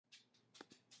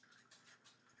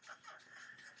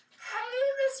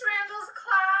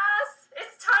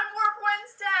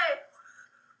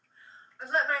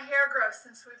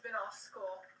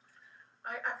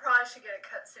should get it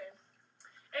cut soon.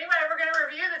 Anyway, we're going to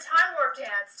review the time warp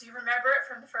dance. Do you remember it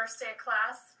from the first day of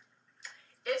class?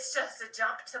 It's just a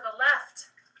jump to the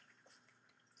left,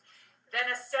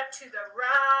 then a step to the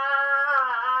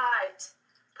right.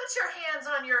 Put your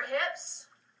hands on your hips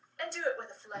and do it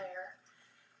with a flair.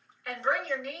 And bring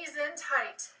your knees in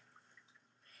tight.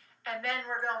 And then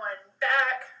we're going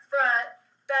back,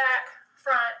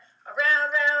 front, around,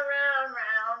 round, round,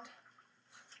 round.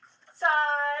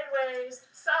 Sideways,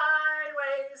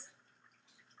 sideways.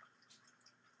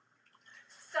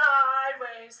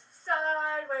 Sideways,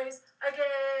 sideways,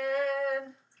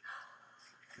 again.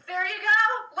 There you go.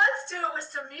 Let's do it with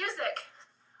some music.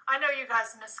 I know you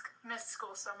guys miss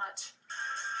school so much.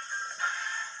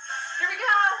 Here we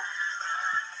go.